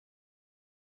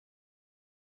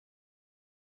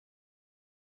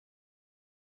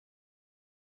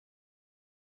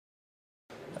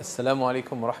Assalamu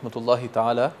alaikum wa rahmatullahi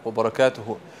ta'ala wa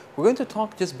barakatuhu. We're going to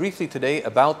talk just briefly today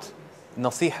about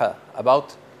nasiha,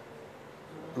 about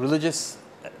religious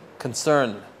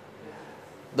concern.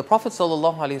 The Prophet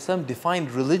ﷺ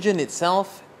defined religion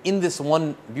itself in this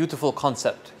one beautiful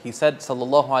concept. He said,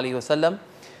 sallallahu alayhi wasallam,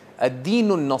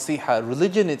 ad-deenun nasiha,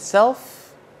 religion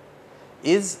itself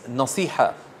is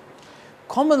nasiha.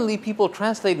 Commonly people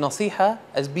translate nasiha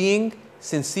as being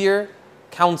sincere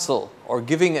counsel or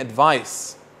giving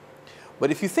advice. But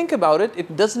if you think about it,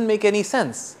 it doesn't make any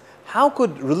sense. How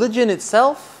could religion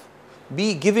itself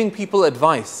be giving people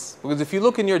advice? Because if you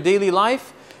look in your daily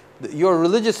life, your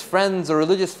religious friends or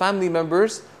religious family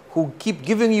members who keep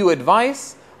giving you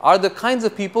advice are the kinds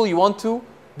of people you want to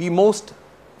be most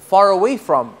far away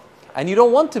from. And you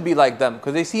don't want to be like them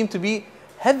because they seem to be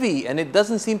heavy and it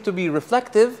doesn't seem to be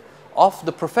reflective of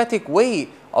the prophetic way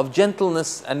of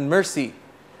gentleness and mercy.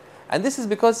 And this is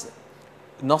because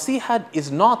nasiha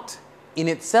is not in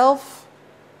itself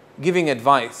giving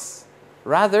advice.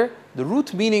 Rather, the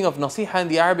root meaning of nasiha in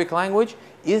the Arabic language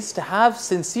is to have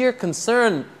sincere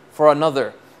concern for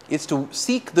another. It's to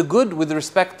seek the good with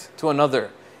respect to another.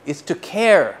 It's to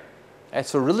care. And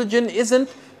so religion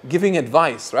isn't giving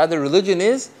advice. Rather, religion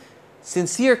is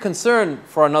sincere concern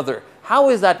for another. How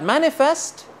is that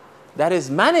manifest? That is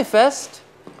manifest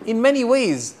in many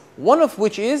ways. One of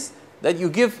which is that you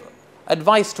give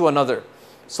advice to another.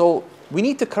 So we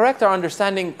need to correct our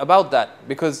understanding about that,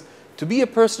 because to be a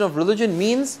person of religion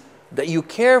means that you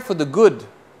care for the good,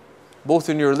 both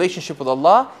in your relationship with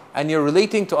Allah and you're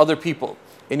relating to other people.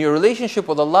 In your relationship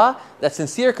with Allah, that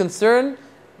sincere concern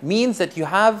means that you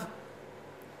have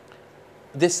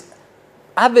this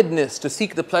avidness to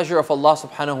seek the pleasure of Allah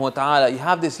subhanahu wa ta'ala. You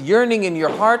have this yearning in your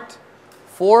heart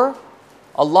for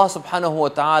Allah subhanahu wa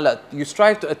ta'ala. You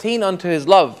strive to attain unto His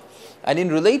love. And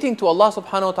in relating to Allah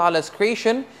subhanahu wa ta'ala's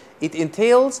creation, it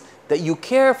entails that you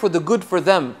care for the good for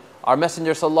them. Our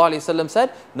Messenger sallallahu alaihi wasallam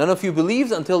said, none of you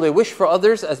believes until they wish for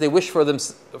others as they wish for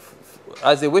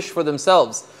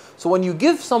themselves. So when you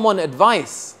give someone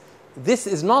advice, this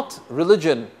is not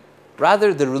religion.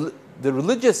 Rather, the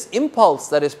religious impulse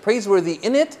that is praiseworthy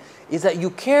in it is that you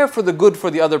care for the good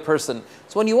for the other person.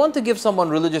 So when you want to give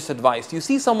someone religious advice, you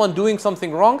see someone doing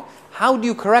something wrong, how do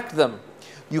you correct them?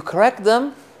 You correct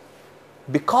them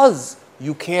because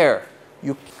you care.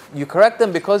 You correct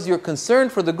them because you're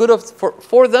concerned for the good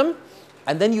for them,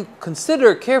 and then you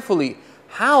consider carefully,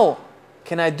 how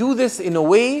can I do this in a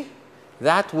way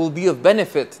that will be of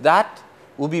benefit, that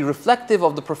will be reflective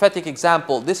of the prophetic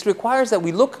example. This requires that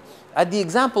we look at the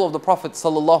example of the Prophet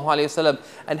ﷺ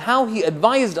and how he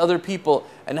advised other people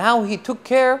and how he took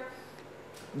care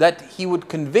that he would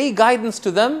convey guidance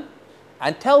to them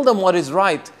and tell them what is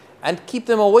right and keep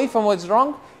them away from what's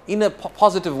wrong in a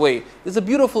positive way. There's a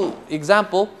beautiful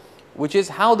example, which is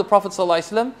how the Prophet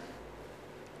ﷺ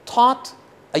taught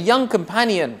a young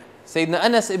companion, Sayyidina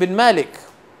Anas ibn Malik,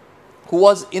 who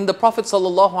was in the Prophet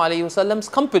ﷺ's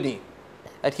company,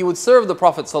 that he would serve the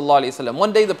Prophet ﷺ.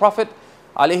 One day the Prophet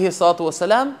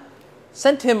ﷺ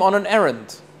sent him on an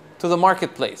errand to the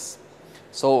marketplace.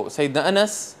 So Sayyidina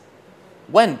Anas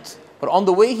went, but on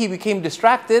the way he became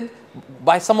distracted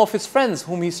by some of his friends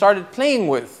whom he started playing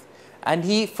with, and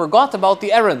he forgot about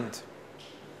the errand.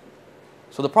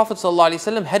 So the Prophet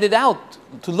ﷺ headed out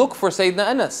to look for Sayyidina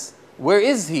Anas. Where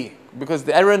is he? Because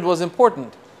the errand was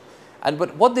important.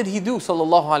 But what did he do,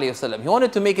 sallallahu alayhi wasallam? He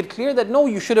wanted to make it clear that no,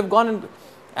 you should have gone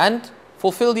and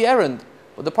fulfilled the errand.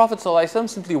 But the Prophet ﷺ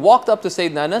simply walked up to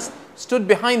Sayyidina Anas, stood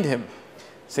behind him.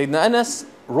 Sayyidina Anas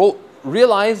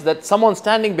realized that someone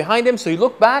standing behind him, so he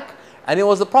looked back and it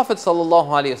was the Prophet sallallahu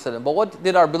alayhi wasallam. But what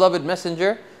did our beloved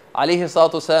Messenger alayhi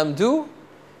salatu wasalam do?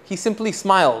 He simply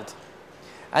smiled.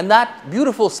 And that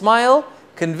beautiful smile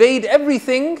conveyed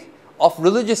everything of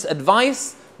religious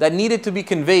advice that needed to be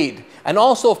conveyed, and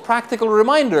also of practical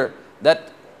reminder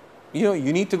that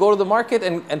you need to go to the market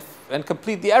and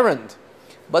complete the errand.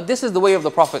 But this is the way of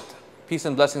the Prophet, peace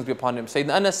and blessings be upon him.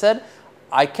 Sayyidina Anas said,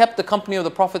 I kept the company of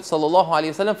the Prophet sallallahu alaihi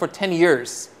wasallam for 10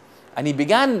 years. And he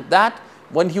began that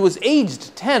when he was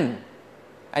aged 10.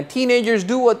 And teenagers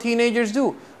do what teenagers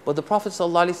do. But the Prophet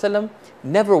sallallahu alaihi wasallam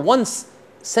never once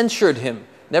censured him,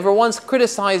 never once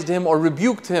criticized him or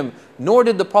rebuked him, nor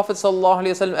did the Prophet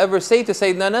ﷺ ever say to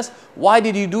Sayyidina Anas, why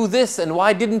did you do this and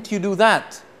why didn't you do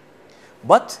that?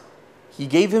 But he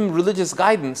gave him religious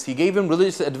guidance, he gave him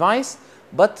religious advice,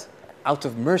 but out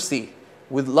of mercy,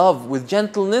 with love, with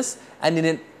gentleness, and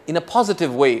in a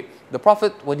positive way. The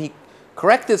Prophet, when he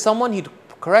corrected someone, he'd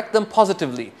correct them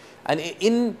positively. And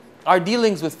in our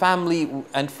dealings with family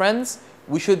and friends,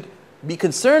 we should be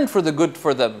concerned for the good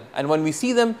for them. And when we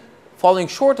see them falling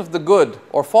short of the good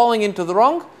or falling into the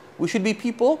wrong, we should be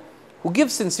people who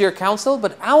give sincere counsel,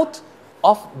 but out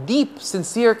of deep,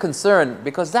 sincere concern,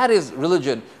 because that is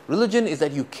religion. Religion is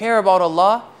that you care about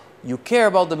Allah, you care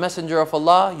about the Messenger of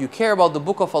Allah, you care about the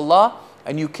Book of Allah,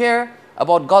 and you care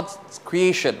about God's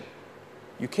creation.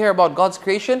 You care about God's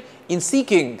creation in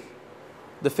seeking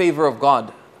the favor of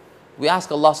God. We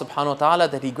ask Allah subhanahu wa ta'ala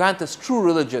that He grant us true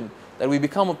religion, that we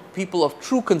become a people of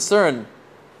true concern,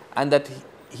 and that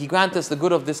He grant us the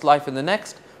good of this life and the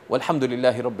next.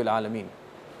 Walhamdulillahi Rabbil Alameen.